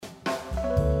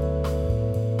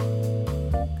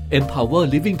Empower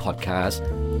Living Podcast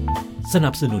สนั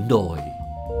บสนุนโดย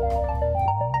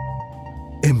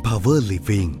Empower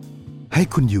Living ให้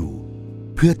คุณอยู่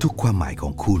เพื่อทุกความหมายขอ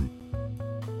งคุณ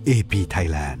EP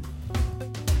Thailand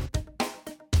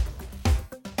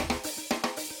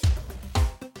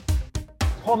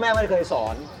พ่อแม่ไม่เคยสอ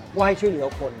นว่าให้ช่วยเหลือ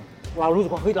คนเรารู้สึ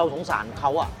กว่าเฮ้ยเราสงสารเข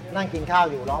าอะนั่งกินข้าว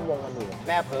อยู่ล้อมวงกันอยู่แ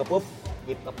ม่เผลอปุ๊บห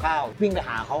ยิบกับข้าววิ่งไป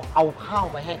หาเขาเอาข้าว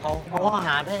ไปให้เขาเอาอาห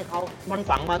ารให้เขามัน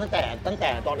ฝังมาตั้งแ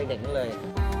ต่ตอนเด็กๆนั่นเลย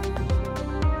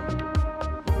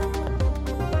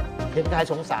เห็นใจ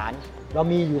สงสารเรา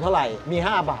มีอยู่เท่าไหร่มี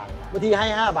5 บาทบางทีให้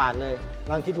5 บาทเลย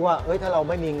ลองคิดดูว่าเอ้ยถ้าเรา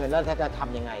ไม่มีเงินแล้วจะท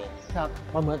ำยังไงครับ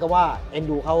มันเหมือนกับว่าเอ็น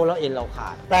ดูเขาแล้วเอ็นเราขา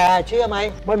ดแต่เชื่อไหม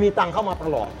มันมีตังค์เข้ามาต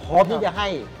ลอดพร้อมที่จะให้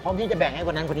พร้อมที่จะแบ่งให้ค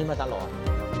นนั้นคนนี้มาตลอด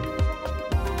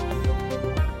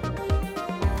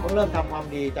เริ่มทำความ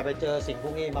ดีจะไปเจอสิ่งพ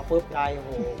วกนี้มาปุ๊บใจโอ้โ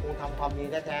หกูทำความดี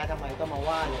แท้ๆทำไมต้องมา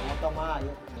ว่าอย่างนั้นต้องว่า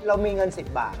เรามีเงิน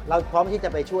10 บาทเราพร้อมที่จะ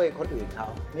ไปช่วยคนอื่นเขา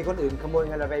มีคนอื่นขโมยเ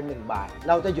งินเราไป1 บาทเ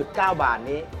ราจะหยุด9 บาท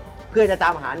นี้เพื่อจะตา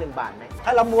มหา1 บาทไหมถ้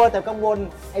าเรามัวแต่กังวล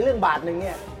ไอ้เรื่องบาทนึงเ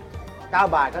นี่ย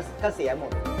9 บาทก็เสียหม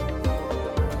ด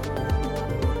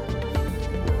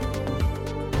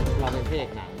เราเป็นพระเอ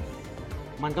กหนัง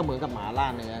มันก็เหมือนกับหมาล่า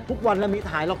เนื้อทุกวันเรามี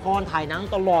ถ่ายละครถ่ายหนัง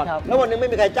ตลอดแล้ววันนึงไม่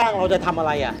มีใครจ้างเราจะทำอะไ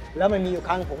รอ่ะแล้วมันมีอยู่ค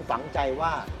รั้งผมฝังใจว่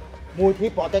ามูลที่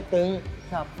ปอเต็กตึง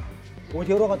มูล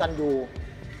ที่ร่วมกตัญญู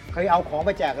เคยเอาของไป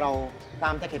แจกเราตา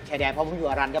มตะเข็บชายแดนเพราะผมอยู่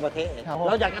อารัญญประเทศเ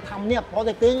ราอยากจะทำเนี่ยปอเ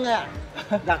ต็กตึงอ่ะ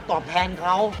อยากตอบแทนเข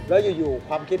าแล้วอยู่ๆค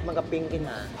วามคิดมันก็ปิ๊งขึ้น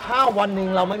มาถ้าวันหนึ่ง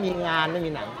เราไม่มีงานไม่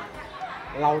มีหนัง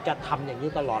เราจะทำอย่างนี้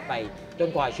ตลอดไปจน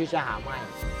กว่าชีวิตจะหาไม่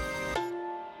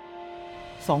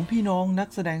2 พี่น้องนัก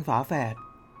แสดงฝาแฝด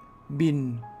บิน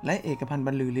และเอกพันธ์บ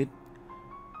รรลือฤทธิ์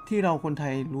ที่เราคนไท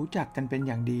ยรู้จักกันเป็นอ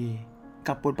ย่างดี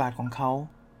กับบทบาทของเขา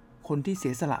คนที่เสี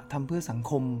ยสละทำเพื่อสัง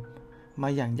คมมา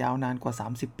อย่างยาวนานกว่า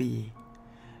30 ปี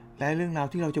และเรื่องราว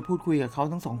ที่เราจะพูดคุยกับเขา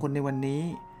ทั้ง2 คนในวันนี้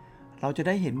เราจะไ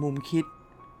ด้เห็นมุมคิด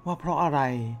ว่าเพราะอะไร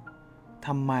ท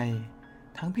ำไม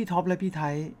ทั้งพี่ท็อปและพี่ไท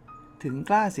ยถึง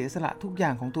กล้าเสียสละทุกอย่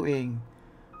างของตัวเอง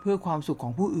เพื่อความสุขขอ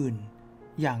งผู้อื่น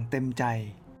อย่างเต็มใจ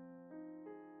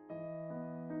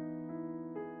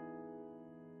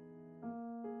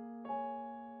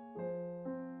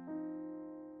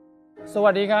ส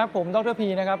วัสดีครับผมดร.พี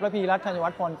นะครับและพีรัตน์ธัญวั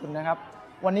ฒน์พรกุลนะครับ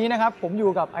วันนี้นะครับผมอ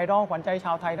ยู่กับไอดอลขวัญใจช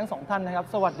าวไทยทั้ง2 ท่านนะครับ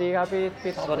สวัสดีครับ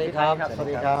พี่ท็อป สวัสดีครับสวัส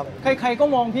ดีครับใครๆก็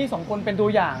มองพี่2 คนเป็นตัว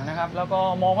อย่างนะครับแล้วก็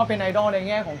มองว่าเป็นไอดอลใน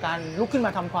แง่ของการลุกขึ้นม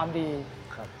าทำความดี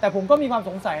แต่ผมก็มีความ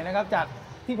สงสัยนะครับจาก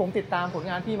ที่ผมติดตามผล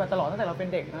งานพี่มาตลอดตั้งแต่เราเป็น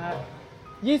เด็กนะฮะ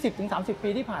20-30 ปี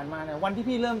ที่ผ่านมาเนี่ยวันที่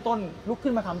พี่เริ่มต้นลุก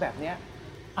ขึ้นมาทำแบบนี้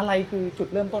อะไรคือจุด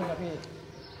เริ่มต้นครับพี่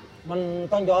มัน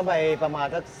ต้องย้อนไปประมาณ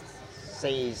สัก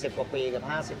40 กว่าปีกับ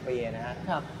50 ปีนะฮะ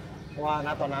เพราะว่าณ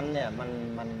ตอนนั้นเนี่ย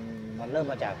มันเริ่ม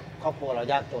มาจากครอบครัวเรา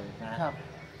ยากจนนะ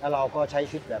แล้วเราก็ใช้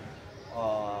ชีวิตแบบ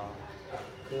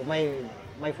คือไ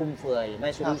ม่ฟุ่มเฟือยไม่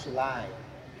สุรุ่ยสุร่าย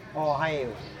ก็ให้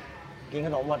กินข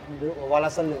นมวันล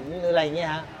ะสลึงหรืออะไรเงี้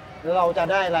ยฮะแล้วเราจะ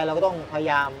ได้อะไรเราก็ต้องพยา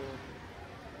ยาม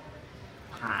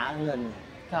หาเงิน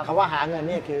คำว่าหาเงิน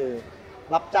นี่คือ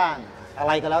รับจ้างอะไ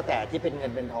รก็แล้วแต่ที่เป็นเงิ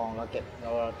นเป็นทองเราเก็บ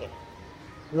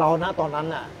เราณตอนนั้น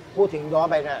น่ะพูดถึงย้อน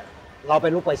ไปเนี่ยเราเป็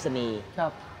นลูกไปรษณีย์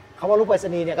คำว่าลูกไปรษ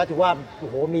ณีย์เนี่ยก็ถือว่าโอ้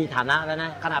โหมีฐานะแล้วนะ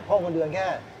ขนาดพ่อเงินเดือนแค่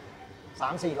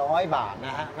300-400 บาทน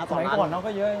ะฮะณตอนนั้นก่อนเรา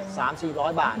ก็เยอะ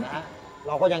300-400 บาทนะฮะเ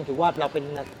ราก็ยังถือว่าเราเป็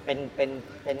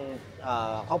น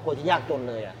ครอบครัวที่ยากจน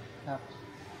เลยอ่ะ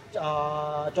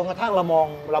จนกระทั่งเ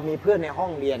รามีเพื่อนในห้อ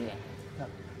งเรียนเนี่ย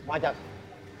มาจาก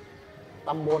ต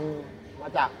ำบลมา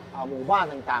จากหมู่บ้าน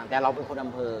ต่างๆแต่เราเป็นคน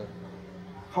อำเภอ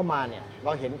เข้ามาเนี่ยเร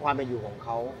าเห็นความเป็นอยู่ของเข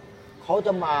าจ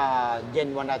ะมาเย็น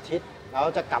วันอาทิตย์แล้ว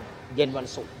จะกลับเย็นวัน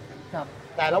ศุกร์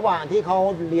แต่ระหว่างที่เขา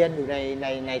เรียนอยู่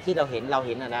ในที่เราเห็น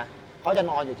นะเขาจะ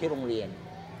นอนอยู่ที่โรงเรียน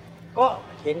ก็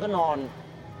เห็นก็นอน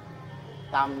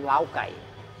ตามเล้าไก่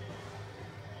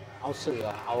เอาเสื่อ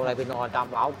เอาอะไรไปนอนตาม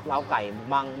เล้าไก่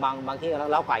บางที่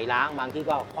เล้าไก่ล้างบางที่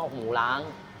ก็คอกหมูล้าง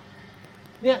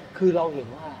เนี่ยคือเราเห็น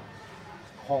ว่า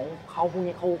ของเขาพวก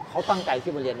นี้เขาตั้งใจ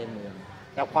ที่มาเรียนในเมือง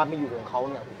แต่ความเป็นอยู่ของเขา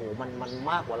เนี่ยโอ้โหมัน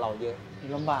มากกว่าเราเยอะ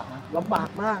ลำบากมา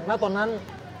กแล้วตอนนั้น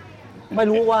ไม่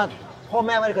รู้ว่าพ่อแ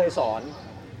ม่ไม่เคยสอน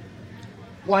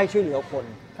ว่าให้ช่วยเหลือคน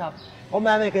พ่อแ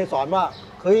ม่ไม่เคยสอนว่า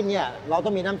เฮ้ยเนี่ยเราต้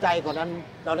องมีน้ำใจก่อนนั้น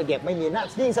เราเด็กไม่มีนะ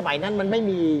ยิ่งสมัยนั้นมันไม่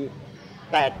มี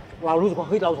แต่เรารู้สึกว่า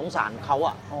เฮ้ยเราสงสารเขา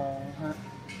อ่ะ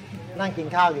นั่งกิน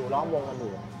ข้าวอยู่ล้อมวงกันอ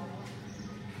ยู่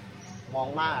มอง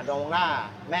หน้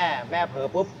แม่เผลอ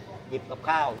ปุ๊บหยิบกับ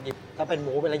ข้าวหยิบถ้าเป็นห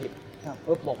มูเป็นอะไรหยิบ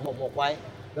ปุ๊บหมกไว้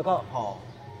แล้วก็ห่อ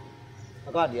แล้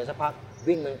วก็เดี๋ยวสักพัก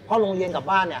วิ่งเลยเพราะโรงเรียนกับ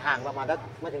บ้านเนี่ยห่างประมาณ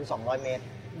ไม่ถึง200 เมตร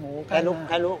แค่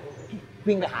ลุก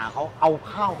วิ่งไปหาเขาเอา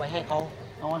ข้าวไปให้เขา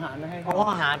เอาอาหารไปให้เข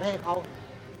า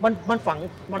มัน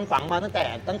ฝังมาตั้งแ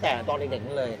ต่ตอนเด็กๆ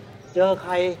นั่นเลย เจอใค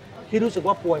รที่รู้สึก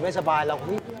ว่าป่วยไม่สบายเรา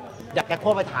อยากจะเข้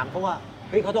าไปถามเขาว่า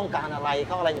เฮ้ยเขาต้องการอะไรเ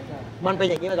ขาอะไรมันเป็น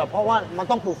อย่างนี้แต่เพราะว่ามัน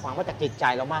ต้องปลูกฝังมาจากจิตใจ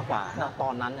เรามากกว่าตอ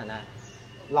นนั้นนะ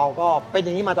เราก็เป็นอ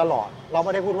ย่างนี้มาตลอดเราไ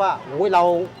ม่ได้พูดว่าโอ้ยเรา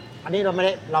อันนี้เราไม่ไ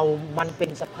ด้มันเป็น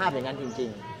สภาพอย่างนั้นจริง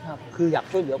ๆคืออยาก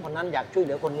ช่วยเหลือคนนั้นอยากช่วยเห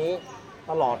ลือคนนี้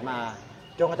ตลอดมา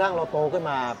จนกระทั่งเราโตขึ้น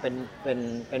มาเ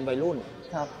ป็นวัยรุ่น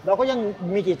เราก็ยัง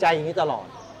มีจิตใจอย่างนี้ตลอด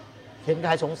เห็นใค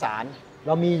รสงสารเ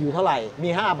รามีอยู่เท่าไหร่มี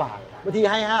5 บาทบางที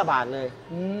ให้5 บาทเลย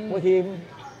บางที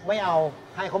ไม่เอา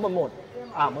ให้เขาหมด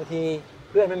บางที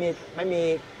เพื่อนไม่มี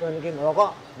เงินกินเราก็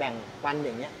แบ่งปันอ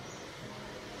ย่างเงี้ย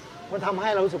มันทำให้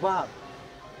เรารู้สึกว่า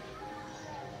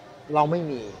เราไม่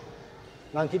มี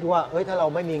เราคิดว่าเฮ้ยถ้าเรา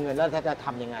ไม่มีเงินแล้วจะท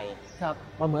ำยังไง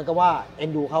มันเหมือนกับว่าเอ็น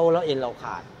ดูเขาแล้วเอ็นเราข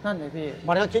าดนั่นเลยพี่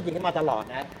มันก็คิดอย่างนี้มาตลอด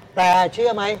นะแต่เชื่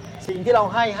อไหมสิ่งที่เรา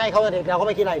ให้เขาเด็กเราก็ไ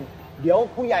ม่คิดอะไรเดี๋ยว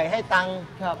ผู้ใหญ่ให้ตังค์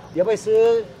เดี๋ยวไปซื้อ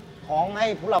ของให้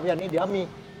ผู้หลักอย่างนี้เดี๋ยว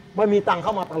มันมีตังค์เข้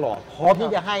ามาตลอดพร้อมที่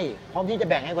จะให้พร้อมที่จะ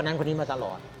แบ่งให้คนนั้นคนนี้มาตล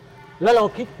อดแล้วเรา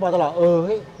คิดมาตลอดเ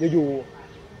ฮ้ยอยู่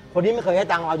คนนี้ไม่เคยให้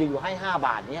ตังค์เราอยู่ให้5 บ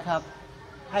าทเนี้ย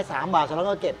ให้3 บาทแล้ว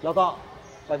ก็เก็บแล้วก็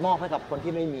ไปมอบให้กับคน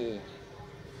ที่ไม่มี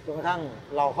จนกระทั่ง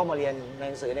เราเข้ามาเรียนห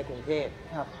นังสือในกรุงเทพ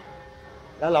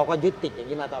แล้วเราก็ยึดติดอย่าง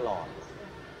นี้มาตลอด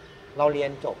เราเรีย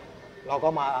นจบเราก็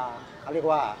มาเขาเรียก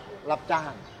ว่ารับจ้า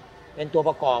งเป็นตัวป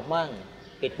ระกอบมั่ง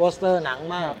ปิดโปสเตอร์หนัง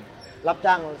มั่งรับ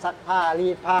จ้างซักผ้ารี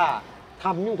ดผ้าท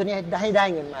ำนู่นทำนี่ให้ได้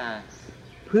เงินมา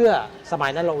เพื่อสมั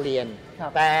ยนั้นเราเรียน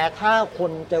แต่ถ้าค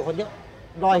นเจอคนที่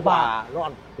ด้อยกว่า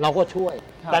เราก็ช่วย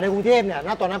แต่ในกรุงเทพเนี่ยณ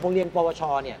ตอนนั้นผมเรียนปวช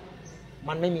เนี่ย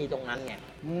มันไม่มีตรงนั้นไง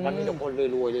มันมีแต่คนรว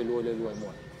ยหม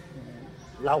ด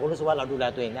เราก็รู้สึกว่าเราดูแล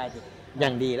ตัวเองได้อย่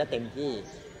างดีและเต็มที่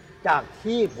จาก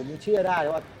ที่ผมเชื่อได้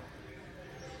ว่า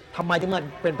ทำไมถึงมัน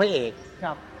เป็นพระเอก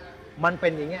มันเป็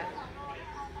นอย่างเงี้ย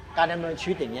การดำเนินชี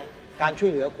วิตอย่างเงี้ยการช่ว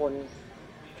ยเหลือคน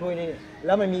ช่วยนี่แ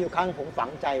ล้วมันมีอยู่ครั้งผมฝั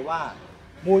งใจว่า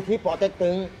มูลที่ปอเต็ก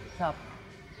ตึง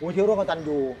มูลที่ร่วมกตัญ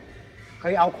ญูเค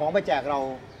ยเอาของไปแจกเรา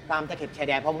ตามตะเข็บชายแ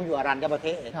ดนเพราะผมอยู่อรัญญประเท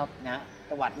ศนะ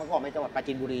จังหวัดเมื่อก่อนเป็นจังหวัดปรา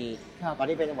จีนบุรีตอน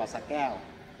นี้เป็นจังหวัดสระแก้ว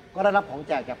ก็ได้รับของแ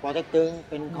จกจากปอเต็กตึง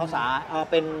เป็นข้าวสาร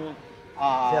เป็น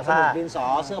สมุดดินสอ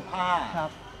เสื้อผ้า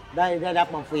ได้รับ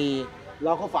มาฟรีเร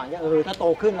าก็ฝันว่าถ้าโต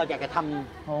ขึ้นเราอยากจะท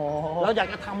ำเราอยาก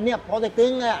จะทำเนี่ยปอเต็กตึ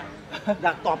งเนี่ยอย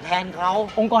ากตอบแทนเขา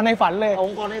องค์กรในฝันเลยอ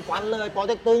งค์กรในฝันเลยปอเ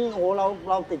ต็กตึงโอ้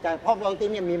เราติดใจเพราะปอเต็กตึ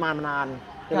งเนี่ยมีมานาน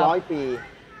เป็น100 ปี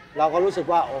เราก็รู้สึก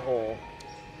ว่าโอ้โห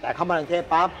แต่เข้ามากรุงเทพ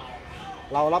ปั๊บ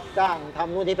เรารับจ้างท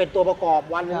ำนู่นนี่เป็นตัวประกอบ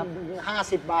วัน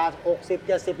50 บาท60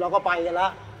 70เราก็ไปกันละ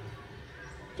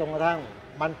จนกระทั่ง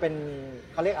มันเป็น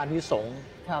เขาเรียกอานิสงส์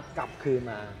กลับคืน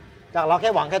มาจากเราแค่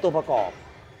หวังแค่ตัวประกอบ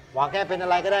หวังแค่เป็นอะ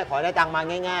ไรก็ได้ขอได้ตังค์มา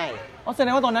ง่ายๆแสด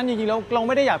งว่าตอนนั้นจริงๆเราไ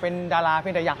ม่ได้อยากเป็นดาราเพี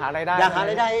ยงแต่อยากหารายได้อยากหา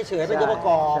รายได้เฉยเป็นตัวประก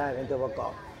อบใช่เป็นตัวประกอ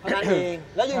บเท่านั้นเอง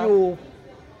แล้วอยู่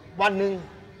ๆวันหนึ่ง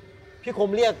พี่คม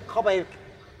เรียกเข้าไป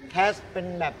แคสเป็น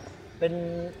แบบเป็น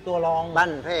ตัวรองบ้า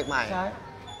นพระเอกใหม่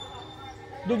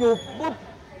อยู่ๆปุ๊บ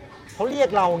เขาเรียก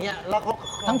เราเงี้ยแล้วเขา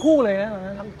ทั้งคู่เลยนะ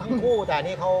ทั้งคู่แต่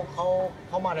นี่เ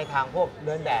ขามาในทางพวกเ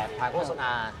ดินแบบถ่ายโฆษณ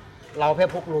าเราแค่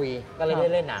พวกลุยก็เลยได้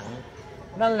เล่นหนัง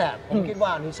นั่นแหละผมคิดว่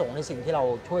านี่ส่งในสิ่งที่เรา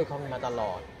ช่วยเขามาตล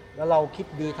อดแล้วเราคิด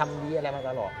ดีทำดีอะไรมา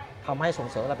ตลอดทำให้ส่ง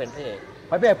เสริมเราเป็นพระเอก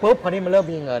พอเป็นพระเอกปุ๊บคราวนี้มันเริ่ม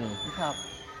มีเงิน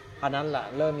คราวนั้นแหละ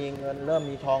เริ่มมีเงินเริ่ม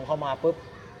มีทองเข้ามาปุ๊บ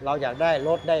เราอยากได้ร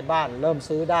ถได้บ้านเริ่ม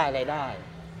ซื้อได้อะไรได้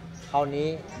คราวนี้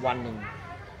วันหนึ่ง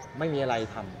ไม่มีอะไร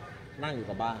ทำนั่งอยู่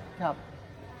กับบ้าน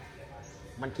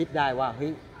มันคิดได้ว่าเฮ้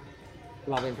ย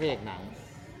เราเป็นพระเอกหนัง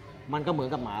มันก็เหมือน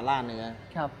กับหมาล่าเนื้อ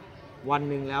วัน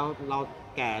หนึ่งแล้วเรา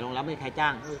แก่ลงแล้วไม่มีใครจ้า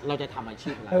งเราจะทำอาชี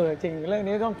พอะไรจริงเรื่อง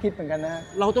นี้ต้องคิดเหมือนกันนะ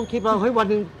เราต้องคิดว่าเฮ้ยวัน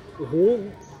หนึ่งโอ้โห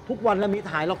ทุกวันเรามี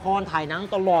ถ่ายละครถ่ายหนัง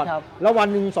ตลอดแล้ววัน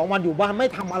หนึ่ง2 วันอยู่บ้านไม่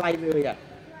ทำอะไรเลยอ่ะ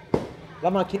แล้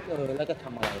วมาคิดแล้วจะท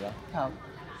ำอะไรแล้ว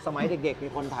สมัยเด็กๆมี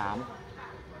คนถาม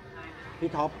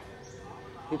พี่ท็อป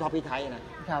พี่ไทยนะ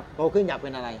โตขึ้นอยากเป็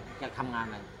นอะไรอยากทำงานอ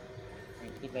ะไร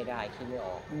คิดไม่ได้คิดไม่อ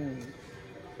อก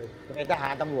เป็นทหา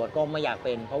รตำรวจก็ไม่อยากเ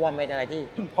ป็นเพราะว่าไม่ได้อะไรที่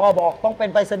พ่อบอกต้องเป็น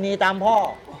ไปรษณีย์ตามพ่อ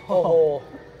โอ้โห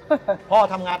พ่อ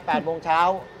ทำงาน8 โมงเช้า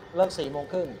เลิก4 โมง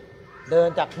ครึ่งเดิน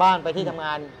จากบ้านไปที่ทำง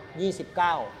าน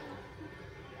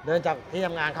29เดินจากที่ท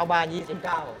ำงานเข้าบ้าน29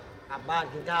กลับบ้าน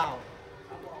กินข้าว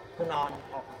คือนอน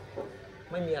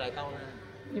ไม่มีอะไรก้าวหน้า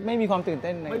ไม่มีความตื่นเ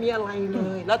ต้นไม่มีอะไรเล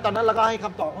ยแล้วตอนนั้นเราก็ให้ค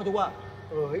ำตอบเขาทุกว่า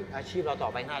อาชีพเราต่อ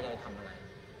ไปหน้าจะทำอะไร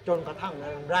จนกระทั่ง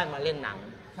ได้มาเล่นหนัง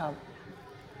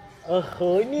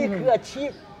นี่คืออาชี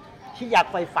พที่อยาก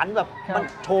ใฝ่ฝันแบบมัน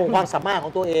โชว์ความสามารถขอ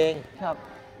งตัวเอง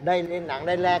ได้เล่นหนังไ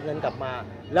ด้แลกเงินกลับมา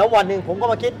แล้ววันหนึ่งผมก็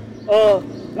มาคิด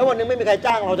แล้ววันหนึ่งไม่มีใคร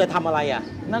จ้างเราจะทำอะไรอ่ะ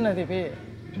นั่นเลยสิพี่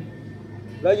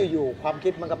แล้วอยู่ๆความคิ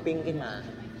ดมันก็ปิ๊งขึ้นมา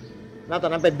ณตอ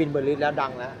นนั้นเป็นบินเบอร์ลิสแล้วดั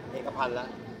งแล้วเอกพันธ์แล้ว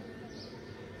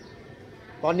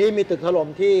ตอนนี้มีตึกถล่ม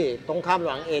ที่ตรงข้ามห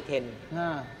ลัง A10 อ่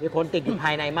า มีคนติดอยู่ภ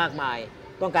ายในมากมาย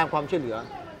ต้องการความช่วยเหลือ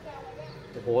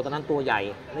โอ้โหตอนนั้นตัวใหญ่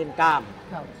เล่นกล้าม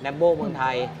ครับ แลมโบ้เมืองไท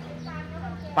ย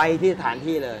ไปที่สถาน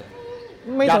ที่เลย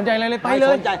ไม่สนใจอะไรเลยไปเล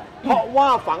ไม่ส ย นใจ เพราะว่า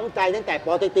ฝังใจตั้งแต่ป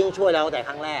อเต็กตึงช่วยเราตั้งแต่ค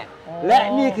รั้งแรก อ๋อ และ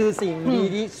นี่คือสิ่งดี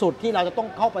ที่สุดที่เราจะต้อง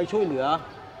เข้าไปช่วยเหลือ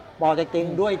ปอเต็กตึง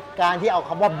ด้วยการที่เอาค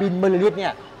ำว่าบินบรรลือฤทธิ์เนี่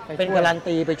ยเป็นการัน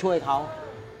ตีไปช่วยเขา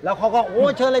แล้วเขาก็โอ้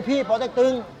เชิญเลยพี่ปอเต็กตึ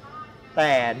งแ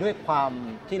ต่ด้วยความ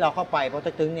ที่เราเข้าไปปอเ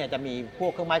ต็กตึงเนี่ยจะมีพว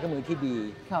กเครื่องไม้เครื่องมือที่ดี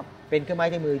ครับ เป็นเครื่องไม้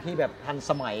เครื่องมือที่แบบทัน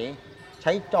สมัย ใ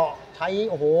ช้เจาะใช้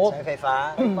โอ้โห ใช้ไฟ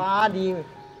ฟ้า ดี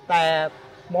แต่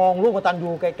มองลูกกตัน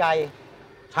ยูไกล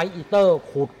ๆใช้อีเตอร์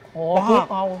ขุด โอ้ บ้า ทุบ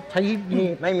เอา ใช้มี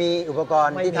ด ไม่มีอุปกร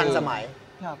ณ์ ไม่มี ที่ทันสมัย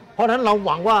ครับ เพราะฉะนั้นเราห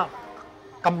วังว่า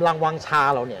กำลังวังชา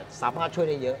เราเนี่ยสามารถช่วย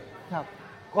ได้เยอะ ครับ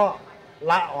ก็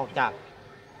ละออกจาก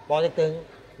ปอเต็กตึง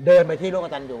เดินไปที่โลก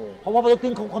ตันยูเพราะว่าปอเต็กตึ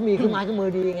งเขามีเครื่องไม้เครื่องมื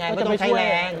อดีไง ก็ ไม่ จะ ต้องใช้ ไปช่วย แร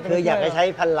ง คืออยากจะใช้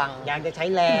พลัง อยากจะใช้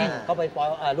แรงก็ไป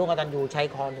โลกตันยูใช้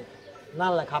คอนนั่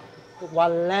นแหละครับวั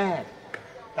นแรก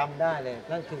จำได้เลย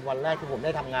นั่นคือวันแรกที่ผมไ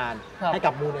ด้ทำงาน ครับ ให้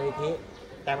กับมูลนิธิ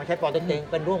แต่ไม่ใช่ปอเต็กตึง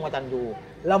เป็นร่วมกตันยู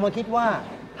เรามาคิดว่า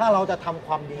ถ้าเราจะทำค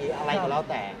วามดีอะไรก็แล้ว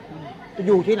แต่จะอ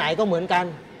ยู่ที่ไหนก็เหมือนกัน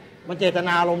มันเจตน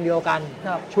าอารมณ์เดียวกัน ค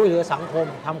รับ ช่วยเหลือสังคม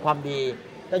ทำความดี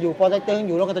จะอยู่ปอเต็กตึงอ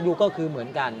ยู่ร่วมกตันยูก็คือเหมือน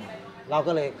กัน เรา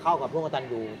ก็เลยเข้ากับร่วมกตัน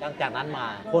ยูตั้งจากนั้นมา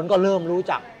คนก็เริ่มรู้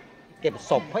จักเก็บ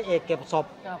ศพพระเอกเก็บศพ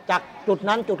ครับ จากจุด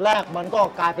นั้นจุดแรกมันก็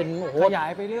กลายเป็นโอ้โห ขยาย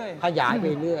ไปเรื่อย ขยายไป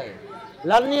เรื่อย แ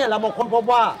ล้วเนี่ยเรามาค้นพบ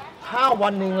ว่าถ้าวั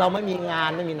นหนึ่งเราไม่มีงาน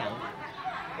ไม่มีหนัง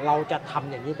เราจะทำ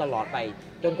อย่างนี้ตลอดไป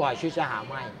จนกว่าชีวิตจะหา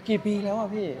ไม่ กี่ปีแล้วอ่ะ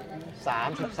พี่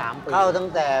 33 ปี เข้าตั้ง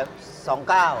แต่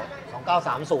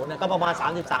 2930เนี่ยก็ประมาณ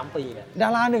 33 ปีเนี่ย ดา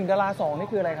รา1ดารา2นี่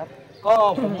คืออะไรครับ ก็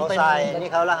ผม 29เขา เป็น ทราย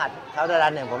นี่เขารหัสเขาดารา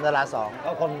หนึ่งผมดาราสอง ก็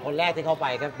คนแรกที่เข้าไป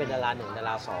ก็เป็นดารา1ดาร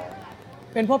า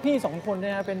2 เป็นพวกพี่2คนเ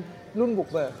นี่ยนะเป็นรุ่นบุก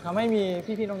เบิกทำให้มี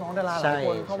พี่ๆน้องๆดาราหลายค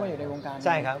น ใช่ เข้ามาอยู่ในวงการ ใ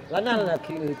ช่ครับ แล้วนั่นแหละ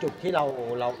คือจุดที่เ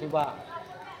ราคิดว่า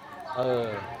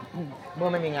เมื่อ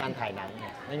ไม่มีงานถ่ายหนังเนี่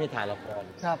ยไม่มีถ่ายละคร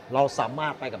ครับ เราสามาร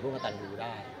ถไปกับร่วมกตันยูไ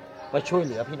ด้ไปช่วยเ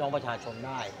หลือพี่น้องประชาชนไ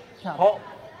ด้ ครับ เพราะ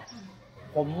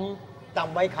ผมจ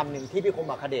ำไว้คำหนึ่งที่พี่คม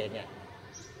อัคเดชเนี่ย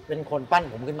เป็นคนปั้น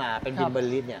ผมขึ้นมาเป็นบินบรรลื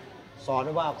อฤทธิ์เนี่ยสอนไ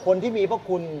ว้ว่าคนที่มีพระ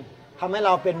คุณทำให้เร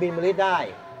าเป็นบินบรรลือฤทธิ์ได้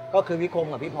ก็คือวิคม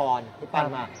กับพี่พรที่ปั้น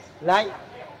มา และ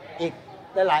อีก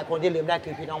หลายๆคนที่ลืมได้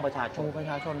คือพี่น้องประชาช โช น ว์ประ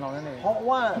ชาชนเรานั่นเอง เพราะ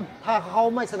ว่าถ้าเขา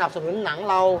ไม่สนับสนุนหนัง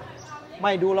เรา ไ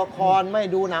ม่ดูละครไม่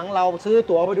ดูหนังเราซื้อ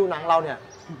ตั๋วไปดูหนังเราเนี่ย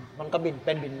มันก็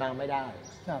บินมาไม่ได้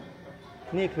ครับ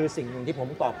นี่คือสิ่งหนึ่งที่ผม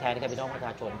ตอบแทนกับพี่น้องประช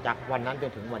าชนจากวันนั้นจ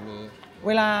นถึงวันนี้ เ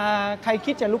วลาใคร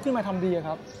คิดจะลุกขึ้นมาทำดีอะค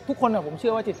รับ ทุกคนอะผมเชื่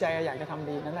อว่าจิตใจอยากจะทำ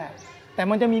ดีนั่นแหละ แต่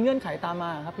มันจะมีเงื่อนไขตามม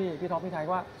าครับพี่ท็อปพี่ไทย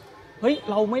ว่าเฮ้ย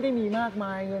เราไม่ได้มีมากม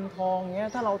ายเงินทองเงี้ย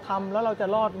ถ้าเราทำแล้วเราจะ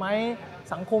รอดไหม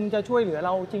สังคมจะช่วยเหลือเร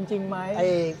าจริงๆไหม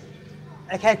ไ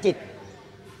อ้แค่จิต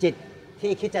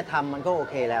ที่คิดจะทำมันก็โอ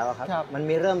เคแล้วครับ ครับ มัน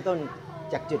มีเริ่มต้น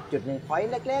จากจุดหนึ่งพอย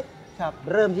ต์เล็ก ครับ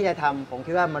ๆ เริ่มที่จะทำผม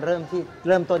คิดว่ามันเ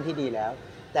ริ่มต้นที่ดีแล้ว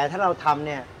แต่ถ้าเราทำเ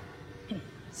นี่ย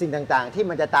สิ่งต่างๆที่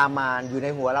มันจะตามมาอยู่ใน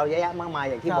หัวเราเยอะแยะมากมาย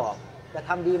อย่างที่บอก จะท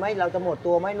ำดีไหมเราจะหมด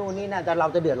ตัวไหมนู่นนี่นั่นแต่เรา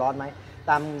จะเดือดร้อนไหม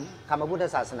ตามคำพระพุทธ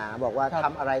ศาสนาบอกว่าท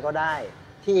ำอะไรก็ได้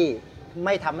ที่ไ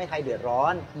ม่ทำให้ใครเดือดร้อ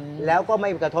น แล้วก็ไม่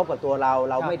กระทบกับตัวเ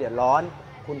ราไม่เดือดร้อน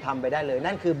คุณทำไปได้เลย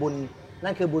นั่นคือ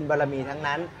บุญบารมีทั้ง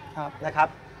นั้น ครับ นะครับ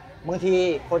บางที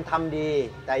คนทำดี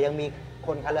แต่ยังมีค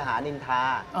นคฤหานินทา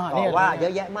นี่ ต่อว่าเยอ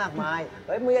ะแยะมากมายเ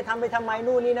ฮ้ยมึงจะทำไปทำไม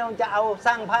นู่นนี่นะมึงจะเอาส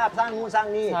ร้างภาพสร้างนู่นสร้าง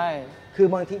นี่ ใช่ คื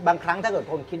บางครั้งถ้าเกิด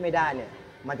คนคิดไม่ได้เนี่ย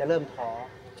มันจะเริ่มท้อ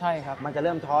ใช่ครับ มันจะเ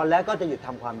ริ่มท้อแล้วก็จะหยุดท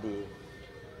ำความดี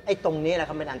ไอ้ตรงนี้แหละค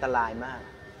รับเป็นอันตรายมาก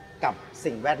กับ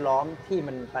สิ่งแวดล้อมที่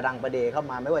มันประดังประเดเข้า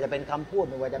มา ไม่ว่าจะเป็นคำพูด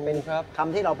ไม่ว่าจะเป็น ถูกครับ ค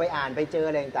ำที่เราไปอ่านไปเจอ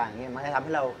อะไรต่างๆเนี่ยมันจะทำใ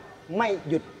ห้เราไม่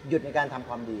หยุดในการทำค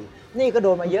วามดี นี่ก็โด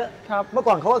นมาเยอะ ครับ เมื่อ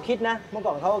ก่อนเขาก็คิดนะเมื่อ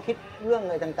ก่อนเขาก็คิดเรื่องอ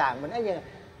ะไรต่างๆ มันไอ้ยัง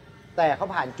แต่เขา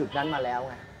ผ่านจุดนั้นมาแล้ว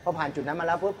ไงพอผ่านจุดนั้นมาแ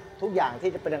ล้วปุ๊บทุกอย่าง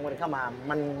ที่จะเป็นเข้ามา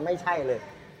มันไม่ใช่เลย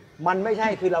มันไม่ใช่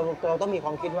คือเราต้องมีคว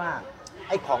ามคิดว่าไ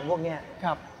อ้ของพวกเนี้ย ค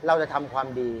รับ เราจะทำความ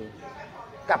ดี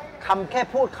กับคำแค่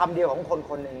พูดคำเดียวของ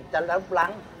คนหนึ่งจะลบล้า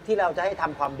งที่เราจะให้ท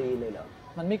ำความดีเลยเหรอ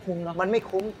มันไม่คุ้มเนาะ มันไม่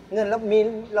คุ้มเงินแล้ว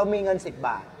เรามีเงิน10 บ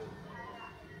าท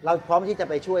เราพร้อมที่จะ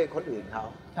ไปช่วยคนอื่นเขา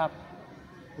ครับ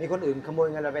มีคนอื่นขโมย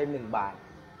เงินเราไป1 บาท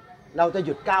เราจะห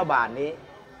ยุด9 บาทนี้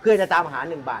เพื่อจะตามหา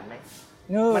1 บาทไหม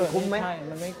มันคุ้มไหม ใช่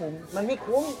มันไม่คุ้ม มันไม่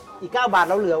คุ้มอีก9 บาท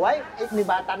เราเหลือไว้ไอ้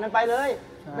1 บาทตัดมันไปเลย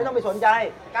ใช่ ไม่ต้องไปสนใจ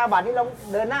9 บาทนี้เรา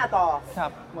เดินหน้าต่อ ครั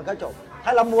บ มันก็จบ ถ้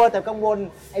าเรามัวแต่กังวล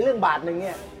ไอ้เรื่องบาทหนึ่งเ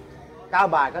นี่ย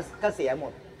9 บาทก็เสียหม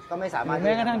ด ก็ไม่สามารถ แ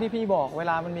ม้กระทั่งที่พี่บอกเว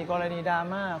ลามันมีกรณีดรา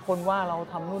ม่าคนว่าเรา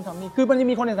ทำนู่นทำนี่คือมันจะ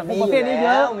มีคนในสังคมประเภทนี้เย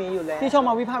อะที่ชอบ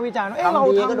มาวิพากษ์วิจารณ์ว่าเรา ท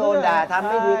ำดี ทำ ก็โดนด่าทำ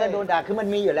ไม่ดีก็โดนด่าคือมัน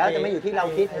มีอยู่แล้วแต่ไม่อยู่ที่เรา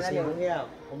คิด ไอ้ นั่น สิ่ เอง ง พวกเนี้ย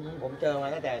ผมเจอมา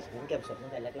ตั้งแต่ผมเก็บศพตั้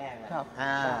งแต่แรกๆแล้ว ครับ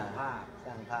สร้า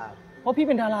งภาพ เพราะพี่เ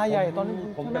ป็นดาราใหญ่ตอนนั้น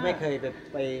ผมจะไม่เคย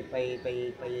ไ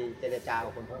ปเจรจากั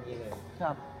บคนพวกนี้เลย ค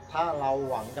รับ ถ้าเรา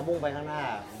หวังจะมุ่งไปข้างหน้า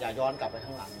อย่าย้อนกลับไปข้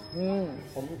างหลัง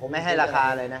ผม ไม่ให้ราคา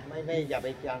เลยนะ ไม่อย่าไป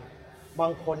ยังบา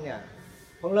งคนเนี่ย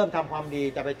เพิ่งเริ่มทำความดี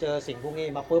จะไปเจอสิ่งพวกนี้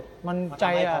มาปุ๊บ มันใจ ท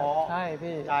ำให้ อ่ะ ท้อ ใช่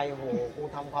พี่ ใจโหกู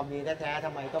ทำความดีแท้ๆท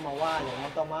ำไมต้องมาว่าอย่างนั้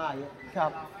นต้องมาอย่างนี้ ครั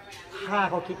บ ถ้า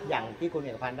เขาคิดอย่างที่คุณเอ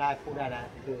กพันธ์ได้พูดได้นะ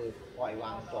คือปล่อยว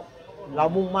างจบ เรา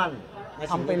มุ่งมั่นใน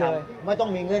สิ่ง ทำไป ที่ เลย ไม่ต้อง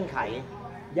มีเงื่อนไข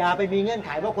อย่าไปมีเงื่อนไข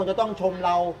ว่าคนจะต้องชมเ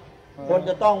รา คน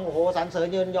จะต้องโอ้โหสรรเสริญ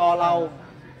เยินยอเรา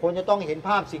คนจะต้องเห็นภ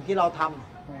าพสิ่งที่เราท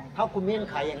ำถ้าคุณมีเงื่อน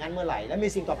ไขอย่างนั้นเมื่อไหร่และมี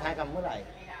สิ่งตอบแทนกลับเมื่อไหร่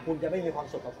คุณจะไม่มีความ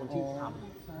สุขกับคนที่ท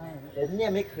ำ ใช่ ผมเนี่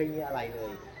ยไม่เคยมีอะไรเล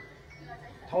ย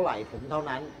เท่าไหร่ผมเท่า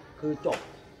นั้นคือจบ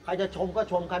ใครจะชมก็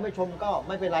ชมใครไม่ชมก็ไ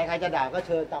ม่เป็นไรใครจะด่าก็เ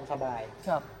ชิญตามสบาย ค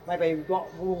รับ ไม่ไป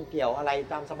วุ่งเกี่ยวอะไร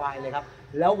ตามสบายเลยครับ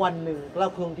แล้ววันหนึ่งแล้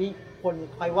วคืนที่คน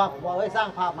ใครว่าผมว่าเฮ้ยสร้าง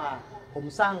ภาพมา ผม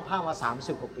สร้างภาพมา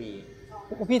30 กว่าปี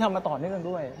พี่ทำมาต่อเนื่อง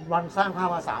ด้วย วันสร้างภาพ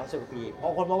มา30 กว่าปีพอ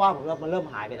คนมาว่าผมมันเริ่ม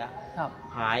หายไปแล้ว ครับ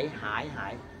หาย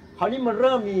คราวนี้มันเ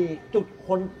ริ่มมีจุดค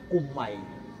นกลุ่มใหม่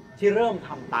ที่เริ่มท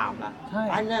ำตามละ ใช่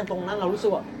อันนั้นตรงนั้นเรารู้สึ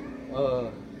กว่า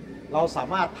เราสา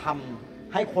มารถท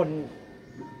ำให้คน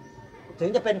ถึง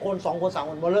จะเป็นคน2 คน 3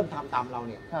 คนมาเริ่มทำตามเรา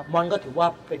เนี่ย ครับ มันก็ถือว่า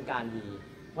เป็นการดี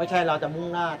ไม่ใช่เราจะมุ่ง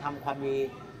หน้าทำความดี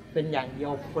เป็นอย่างเดีย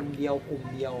วคนเดียวกลุ่ม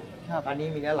เดียว ครับ ตอนนี้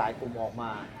มีหลายกลุ่มออกม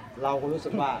า เราก็รู้สึ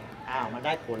กว่า มันไ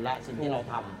ด้ผลละสิ่งที่เรา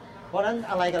ทำเพราะฉะนั้น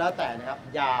อะไรก็แล้วแต่นะครับ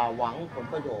อย่าหวังผล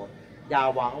ประโยชน์ อย่า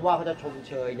หวังว่าเขาจะชมเ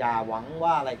ชยอย่าหวัง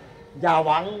ว่าอะไร อย่าห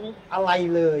วังอะไร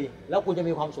เลย แล้วคุณจะ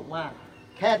มีความสุขมาก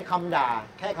แค่คำด่า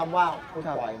แค่คำว่าคุณ ค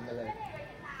รับ ปล่อยมันไปเลย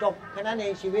จบแค่นั้นเอ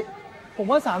งชีวิต ผม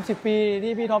ว่า 30 ปี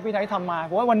ที่พี่ท็อปพี่ไทยทำมา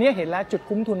ผมว่าวันนี้เห็นแล้วจุด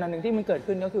คุ้มทุนอันหนึ่งที่มันเกิด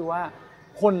ขึ้นก็คือว่า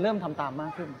คนเริ่มทำตามมา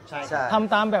กขึ้น ใช่ ใช่ ท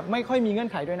ำตามแบบไม่ค่อยมีเงื่อ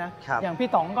นไขด้วยนะ ครับ อย่างพี่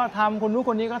ต๋องก็ทำคนนู้น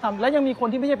คนนี้ก็ทำและยังมีคน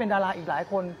ที่ไม่ใช่เป็นดาราอีกหลาย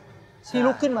คนที่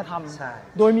ลุกขึ้นมาทำ ใช่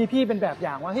โดยมีพี่เป็นแบบอ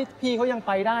ย่างว่าเฮ้ยพี่เขายังไ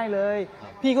ปได้เลย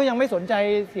พี่เขายังไม่สนใจ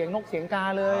เสียงนกเสียงกา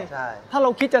เลย ใช่ ถ้าเรา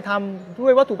คิดจะทำด้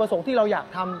วยวัตถุประสงค์ที่เราอยาก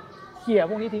ทำเขี่ย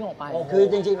พวกนี้ทิ้งออกไป คือ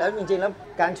จริงๆแล้ว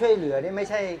การช่วยเหลือนี่ไม่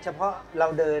ใช่เฉพาะเรา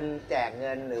เดินแจกเ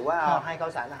งินหรือว่า ครั เอา บ ให้ข้า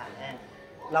วสารอาหารแห้ง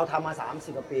เราทำมา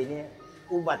30 กว่าปีนี่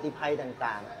อุบัติภัย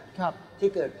ต่าง ครับ ๆ ที่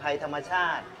เกิดภัยธรรมชา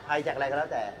ติภัยจากอะไรก็แล้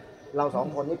วแต่เรา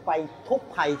2 คนนี้ไปทุก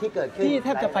ภัยที่เกิดขึ้น พี่แท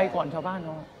บจะไปก่อนชาวบ้านเข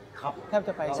า ครับ แทบจ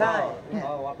ะไป ใช่ เพร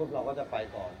าะว่าปุ๊บเราก็จะไป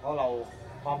ก่อน เพราะเรา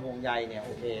ความห่วงใยเนี่ยโ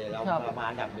อเคเรา ครับ ประมาณ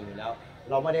อันดับหนึ่งอยู่แล้ว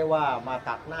เราไม่ได้ว่ามา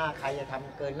ตักหน้าใครจะท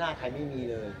ำเกินหน้าใครไม่มี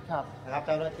เลย ครับ นะครับเ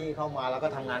จ้าหน้าที่เข้ามาแล้วก็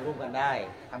ทำงานร่วมกันได้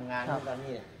ทำงานร่วมกัน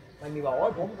นี่ไม่มีบอกว่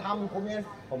าผมทำผมเนี่ย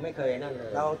ผมไม่เคยนั่นเล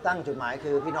ย เราตั้งจุดหมาย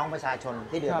คือพี่น้องประชาชน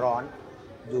ที่เดือ ครั ด บ ร้อน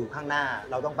อยู่ข้างหน้า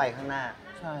เราต้องไปข้างหน้า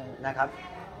ใช่ นะครับ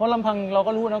เพราะลำพังเรา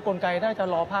ก็รู้นะกลไกถ้าจะ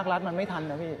รอภาครัฐมันไม่ทัน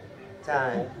นะพี่ ใช่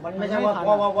มันไม่ใช่ ไม่ ว่า ทัน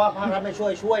ว่าภาครัฐไม่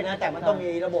ช่วยนะ แต่มันต้องมี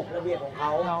ระบบระเบียบของเข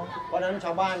า เขา เพราะฉะนั้นช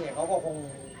าวบ้านเนี่ยเขาก็คง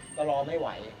จะรอไม่ไหว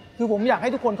คือผมอยากให้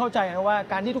ทุกคนเข้าใจนะว่า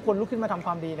การที่ทุกคนลุกขึ้นมาทำค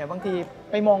วามดีเนี่ยบางที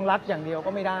ไปมองรัฐอย่างเดียว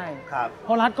ก็ไม่ได้ ครับ เพ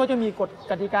ราะรัฐเขาจะมีกฎ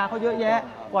กติกาเขาเยอะแยะ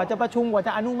กว่าจะประชุมกว่าจ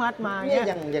ะอนุมัติมา เนี่ย เ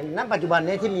นี่ย อย่างณปัจจุบันเ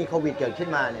นี่ยที่มีโควิดเกิดขึ้น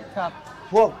มาเนี่ย ครับ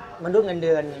พวกมนุษย์เงินเ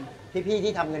ดือนพี่ๆ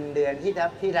ที่ทำเงินเดือน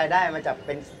ที่รายได้มาจากเ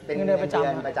ป็น เงินเดือนประจ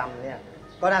ำ ประจำเนี่ย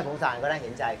ก็น่าสงสารก็น่าเ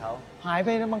ห็นใจเขา หายไป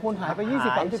นะบางคนหายไป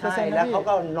 20-30% ใช่ นะ แล้ว พี่ เขา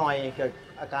ก็นอยเกิด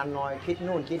อาการนอยคิด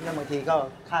นู่นคิดนั่นบางทีก็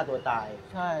ฆ่าตัวตาย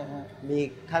ใช่ฮะ มี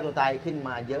ฆ่าตัวตายขึ้นม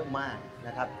าเยอะมากน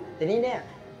ะครับทีนี้เนี่ย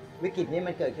วิกฤตนี้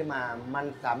มันเกิดขึ้นมา มัน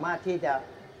สามารถที่จะ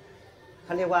เข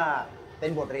าเรียกว่าเป็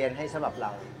นบทเรียนให้สำหรับเร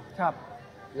า ครับ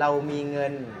เรามีเงิ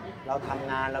นเราท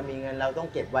ำงานเรามีเงินเราต้อง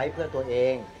เก็บไว้เพื่อตัวเอ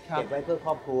ง ครับ เก็บไว้เพื่อค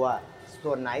รอบครัว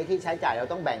ส่วนไหนที่ใช้จ่ายเรา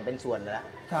ต้องแบ่งเป็นส่วนแล้ว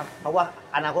ครับ เพราะว่า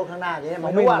อนาคตข้างหน้านี้มัน เร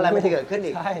าไม่ ไม่รู้ว่าอะไร รู้ มันจะเกิดขึ้น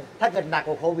อีก ใช่ ถ้าเกิดหนักก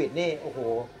ว่าโควิดนี่โอ้โห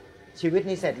ชีวิต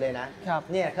นี่เสร็จเลยนะครับ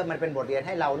เนี่ยคือมันเป็นบทเรียนใ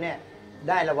ห้เราเนี่ย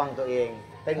ได้ระวังตัวเอง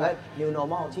เป็น ครับ new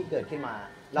normal ที่เกิดขึ้นมา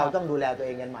เราต้องดูแลตัวเ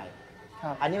องกันใหม่ ค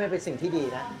รับ อันนี้มันเป็นสิ่งที่ดี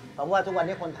นะผมว่าทุกวัน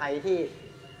นี้คนไทยที่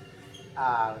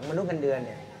มนุษย์เงินเดือนเ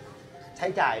นี่ยใช้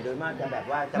จ่ายโดยมากจะแบบ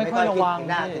ว่าจะไม่ค่อยคิดถึง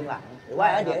หน้าถึงหลังหรือว่า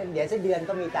เดี๋ยวสักเดือน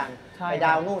ก็มีตังค์ ใช่ ไปด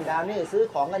าวนู่นดาวนี่ซื้อ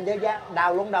ของกันเยอะแยะดา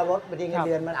วรถบางทีเงิ ครั น บ เ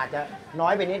ดือนมันอาจจะน้อ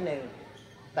ยไปนิดนึง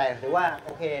แต่ถือว่าโอ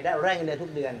เคได้แรงเงินเดือนทุ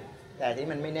กเดือน แต่ทีนี้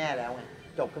มันไม่แน่แล้วไง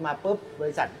จบขึ้นมาปุ๊บบ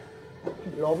ริษัท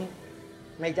ล้ม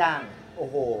ไม่จ้างโอ้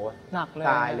โห หนักเลย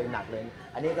ตายเลยหนักเลย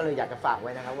อันนี้ก็เลยอยากจะฝากไ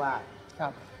ว้นะครับว่า ครั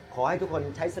บ ขอให้ทุกคน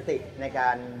ใช้สติในกา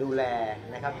รดูแล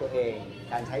นะครับตัวเอง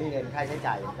การใช้เงินค่าใช้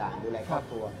จ่ายต่างๆดูแลครอบ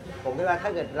ครัว ผมคิดว่าถ้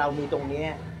าเกิดเรามีตรงนี้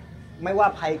ไม่ว่า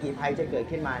ภัยกี่ภัยจะเกิด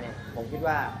ขึ้นมาเนี่ยผมคิด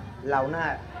ว่าเราน่า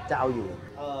จะเอาอยู่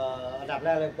อันดับแร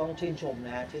กเลยต้องชื่นชมน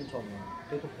ะฮะชื่นชม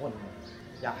ทุกคน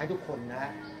อยากให้ทุกคนน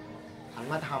ะหัน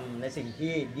มาทำในสิ่ง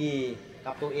ที่ดี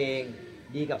กับตัวเอง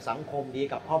ดีกับสังคมดี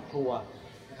กับครอบครัว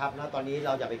นะครับแล้วตอนนี้เร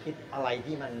าอย่าไปคิดอะไร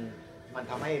ที่มัน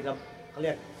ทำให้เขาเ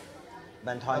รียก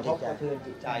บั่นทอนจิตใจ กระเทือน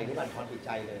จิตใจหรือบั่นทอนจิตใ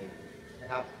จเลยนะ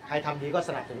ครับใครทำดีก็ส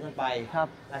นับสนุนกันไป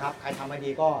นะครับใครทำไม่ดี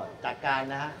ก็จัดการ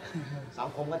นะฮะ สัง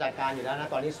คมก็จัดการอยู่แล้วนะ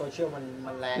ตอนนี้โซเชียล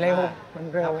มันแรงมากมัน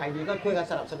เร็วใครดีก็ช่วยกัน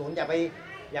สนับสนุนอย่าไป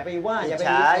ว่าอย่าไป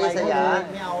อะไรก็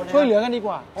ไม่เอานะช่วยเหลือกันดีก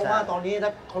ว่าเพราะว่าตอนนี้ถ้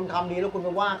าคนทำดีแล้วคุณไป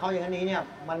ว่าเขาอย่างนี้เนี่ย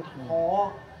มันท้อ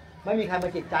ไม่มีใครมา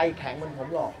จิตใจแข็งเหมือนผม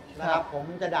หรอกนะครับผม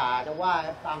จะด่าจะว่า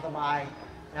ตามสบาย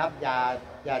นะครับอ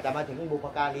ย่าจะมาถึงบุพ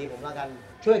การีผมแล้วกัน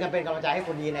ช่วยกันเป็นกำลังใจให้ค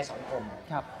นดีในสังคม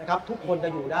นะครับทุกคนจะ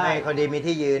อยู่ได้ให้คนดีมี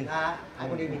ที่ยืนนะให้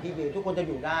คนดีมีที่ยืนทุกคนจะ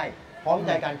อยู่ได้พร้อมใ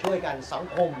จกันช่วยกันสัง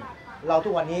คมเราทุ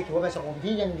กวันนี้ถือว่าเป็นสังคม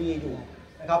ที่ยังดีอยู่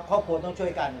นะครับครอบครัวต้องช่ว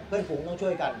ยกันเพื่อนฝูงต้องช่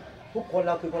วยกันทุกคนเ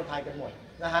ราคือคนไทยกันหมด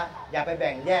นะฮะอย่าไปแ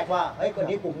บ่งแยกว่าเฮ้ยคน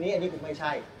นี้กลุ่มนี้อันนี้กลุ่มไม่ใ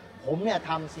ช่ผมเนี่ย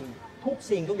ทำ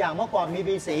ทุกอย่างเมื่อก่อน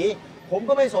มีสีผม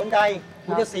ก็ไม่สนใจ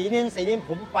คุณจะสีนี้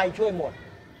ผมไปช่วยหมด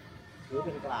ถือเ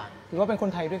ป็นกลางถือว่าเป็นค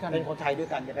นไทยด้วยกันเป็นคนไทยด้วย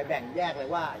กันอย่าไปแบ่งแยกเลย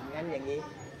ว่าอย่างนั้นอย่างนี้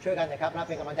ช่วยกันนะครับนะเ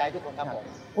ป็นกำลังใจทุกคนครับผม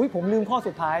ผมลืมข้อ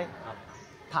สุดท้าย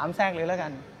ถามแทรกเลยแล้วกั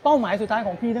นเป้าหมายสุดท้ายข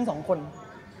องพี่ทั้งสองคน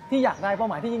ที่อยากได้เป้า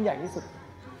หมายที่ยิ่งใหญ่ที่สุด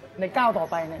ในก้าวต่อ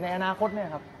ไปในอนาคตเนี่ย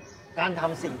ครับการท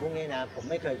ำสิ่งพวกนี้นะผม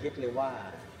ไม่เคยคิดเลยว่า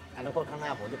อนาคตข้างหน้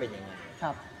าผมจะเป็นยังไงค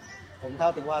รับผมเท่า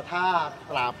ถึงว่าถ้า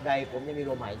ตราบใดผมยังมี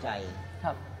ลมหายใจค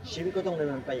รับชีวิตก็ต้องดำ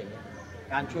เนินไปอย่างนี้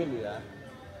การช่วยเหลือ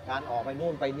การออกไป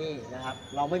นู่นไปนี่นะครับ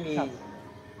เราไม่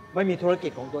มีธุรกิ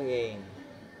จของตัวเอง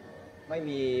ไม่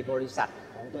มีบริษัท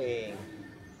ของตัวเอง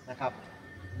นะครับ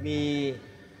มี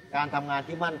การทำงาน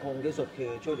ที่มั่นคงที่สุดคือ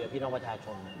ช่วยเหลือพี่น้องประชาช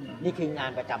นนี่คืองา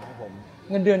นประจำของผม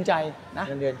เงินเดือนใจนะ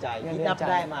เงินเดือนใจที่นับ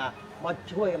ได้มา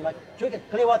ช่วยกันเ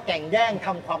ขาเรียกว่าแข่งแย่งท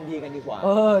ำความดีกันดีกว่า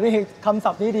นี่คำ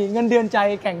ศัพท์นี้ดีเงินเดือนใจ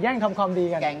แข่งแย่งทำความดี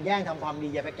กันแข่งแย่งทำความดี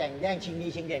อย่าไปแข่งแย่งชิงดี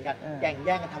ชิงเด่นกันแข่งแ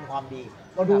ย่งกันทำความดี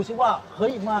เราดูซิว่าเฮ้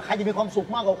ยมาใครจะมีความสุข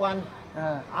มากกว่ากัน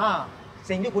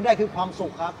สิ่งที่คุณได้คือความสุ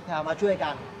ขครับมาช่วยกั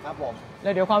นครับผมแล้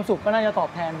วเดี๋ยวความสุขก็น่าจะตอบ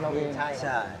แทนเราเองใช่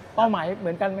เป้าหมายเห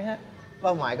มือนกันไหมฮะเ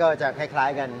ป้าหมายก็จะคล้าย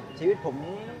ๆกันชีวิตผม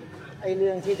ไอ้เ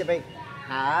รื่องที่จะไป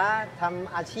หาท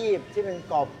ำอาชีพที่เป็น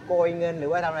กอบโกยเงินหรื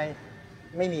อว่าทำอะไร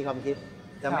ไม่มีความคิด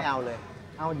จะไม่เอาเลย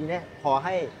เอาดีแน่ขอใ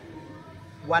ห้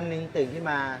วันหนึ่งตื่นขึ้น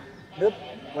มาปึ๊บ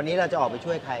วันนี้เราจะออกไป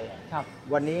ช่วยใคร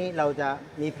วันนี้เราจะ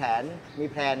มีแผ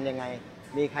นยังไง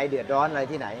มีใครเดือดร้อนอะไร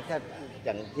ที่ไหนก็อ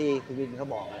ย่างที่คุณวินเขา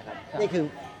บอกนะครับนี่คือ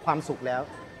ความสุขแล้ว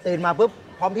ตื่นมาปุ๊บ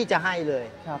พร้อมที่จะให้เลย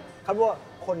เขาว่า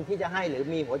คนที่จะให้หรือ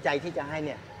มีหัวใจที่จะให้เ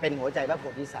นี่ยเป็นหัวใจพระโพ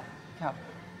ธิสัตว์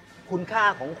คุณค่า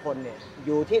ของคนเนี่ยอ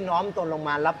ยู่ที่น้อมตนลงม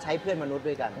ารับใช้เพื่อนมนุษย์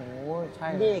ด้วยกัน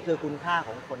นี่คือคุณค่าข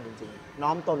องคนจริงๆน้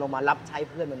อมตนลงมารับใช้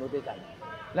เพื่อนมนุษย์ด้วยกัน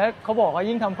และเขาบอกว่า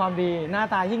ยิ่งทำความดีหน้า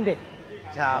ตายิ่งเด็ก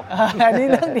ครับอันนี้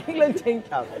เรื่องจริง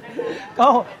ครับก็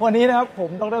วันนี้นะครับผม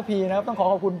ดร.พีนะครับต้องขอ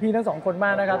บคุณพี่ทั้งสองคนม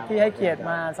ากนะครับที่ให้เกียรติ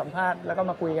มาสัมภาษณ์แล้วก็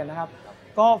มาคุยกันนะครับ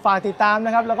ก็ฝากติดตามน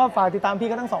ะครับแล้วก็ฝากติดตามพี่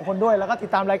ก็ทั้งสองคนด้วยแล้วก็ติด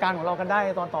ตามรายการของเรากันได้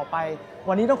ตอนต่อไป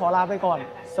วันนี้ต้องขอลาไปก่อน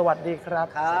สวัสดีครับ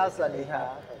ครับสวัสดีครั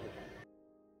บ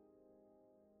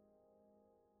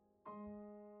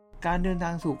การเดินท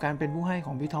างสู่การเป็นผู้ให้ข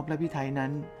องพี่ท็อปและพี่ไทยนั้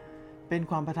นเป็น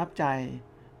ความประทับใจ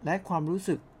และความรู้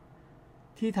สึก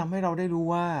ที่ทำให้เราได้รู้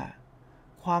ว่า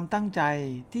ความตั้งใจ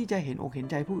ที่จะเห็นอกเห็น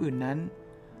ใจผู้อื่นนั้น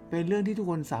เป็นเรื่องที่ทุก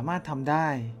คนสามารถทำได้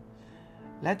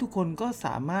และทุกคนก็ส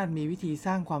ามารถมีวิธีส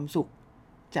ร้างความสุข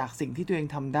จากสิ่งที่ตัวเอง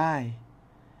ทำได้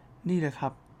นี่แหละครั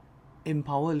บ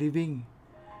Empower Living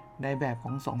ในแบบข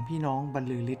องสองพี่น้องบรร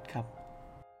ลือฤทธิ์ครับ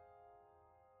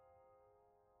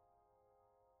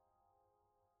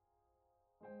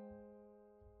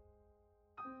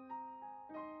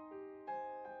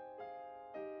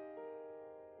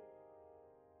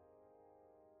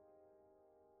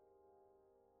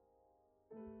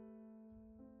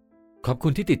ขอบคุ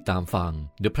ณที่ติดตามฟัง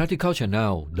The Practical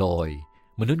Channel โดย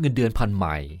มนุษย์เงินเดือนพันให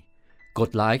ม่กด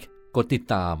ไลค์กดติด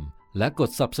ตามและกด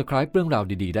Subscribe เรื่องราว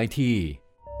ดีๆได้ที่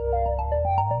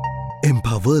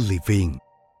Empower Living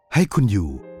ให้คุณอยู่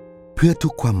เพื่อทุ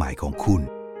กความหมายของคุณ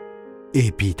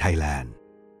EP Thailand